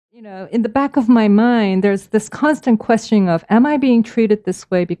In the back of my mind, there's this constant questioning of, am I being treated this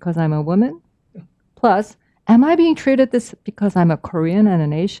way because I'm a woman? Plus, am I being treated this because I'm a Korean and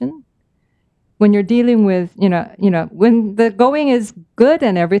an Asian? When you're dealing with, when the going is good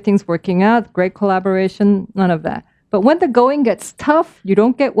and everything's working out, great collaboration, none of that. But when the going gets tough, you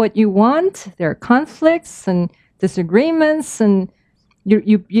don't get what you want, there are conflicts and disagreements, and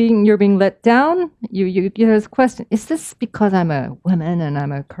you're being let down. You get this question: is this because I'm a woman and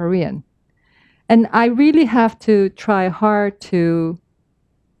I'm a Korean? And I really have to try hard to,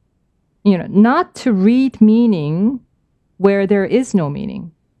 not to read meaning where there is no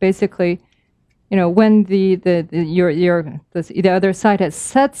meaning. Basically, when the other side has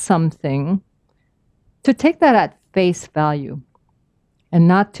said something, to take that at face value, and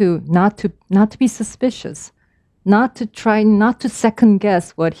not to be suspicious. Not to second guess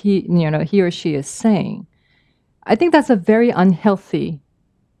what he or she is saying. I think that's a very unhealthy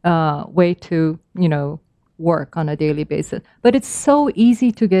way to, work on a daily basis. But it's so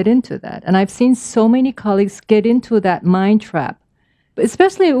easy to get into that. And I've seen so many colleagues get into that mind trap,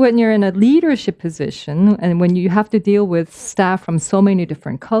 especially when you're in a leadership position and when you have to deal with staff from so many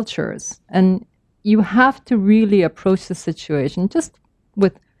different cultures. And you have to really approach the situation just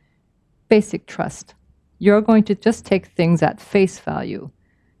with basic trust. You're going to just take things at face value.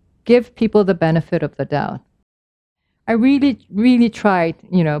 Give people the benefit of the doubt. I really, really tried,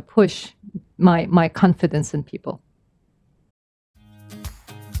 push my confidence in people.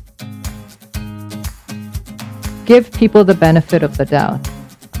 Give people the benefit of the doubt.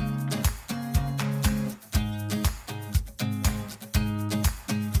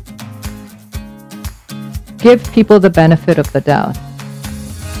 Give people the benefit of the doubt.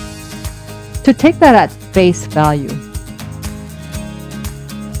 To take that at face value.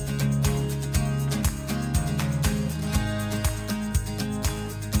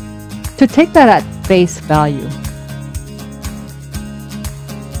 To take that at face value.